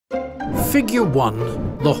Figure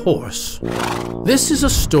 1, the horse. This is a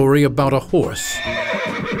story about a horse.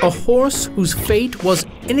 A horse whose fate was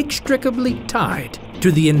inextricably tied to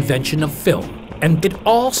the invention of film. And it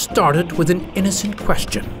all started with an innocent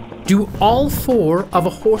question. Do all 4 of a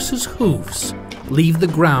horse's hooves leave the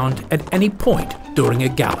ground at any point during a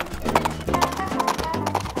gallop?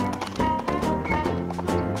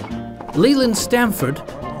 Leland Stanford,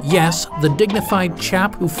 yes, the dignified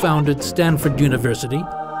chap who founded Stanford University,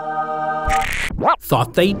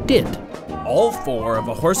 thought they did. All 4 of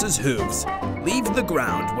a horse's hooves leave the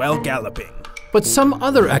ground while galloping. But some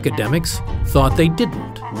other academics thought they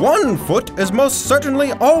didn't. 1 foot is most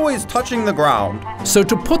certainly always touching the ground. So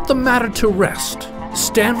to put the matter to rest,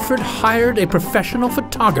 Stanford hired a professional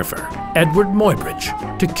photographer, Eadweard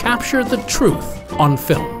Muybridge, to capture the truth on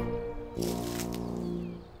film.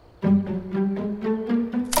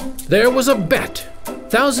 There was a bet.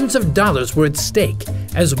 Thousands of dollars were at stake,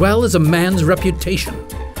 as well as a man's reputation.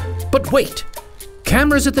 But wait,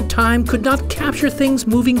 cameras at the time could not capture things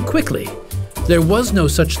moving quickly. There was no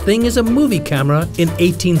such thing as a movie camera in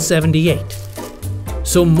 1878.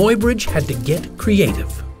 So Muybridge had to get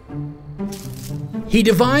creative. He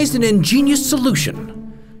devised an ingenious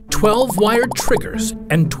solution: 12 wired triggers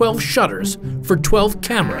and 12 shutters for 12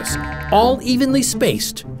 cameras, all evenly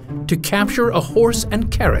spaced, to capture a horse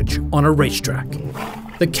and carriage on a racetrack.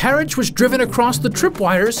 The carriage was driven across the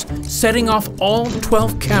tripwires, setting off all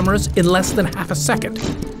 12 cameras in less than half a second,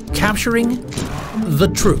 capturing the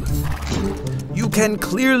truth. You can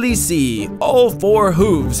clearly see all 4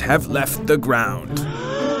 hooves have left the ground.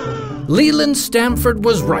 Leland Stanford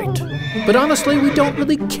was right, but honestly, we don't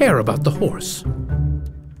really care about the horse.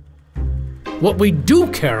 What we do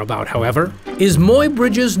care about, however, is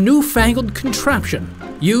Muybridge's newfangled contraption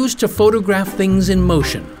used to photograph things in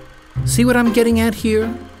motion. See what I'm getting at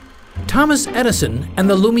here? Thomas Edison and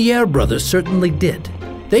the Lumiere brothers certainly did.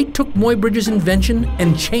 They took Muybridge's invention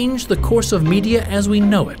and changed the course of media as we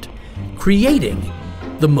know it, creating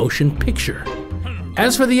the motion picture.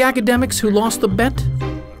 As for the academics who lost the bet,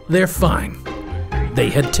 they're fine. They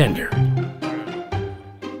had tenure.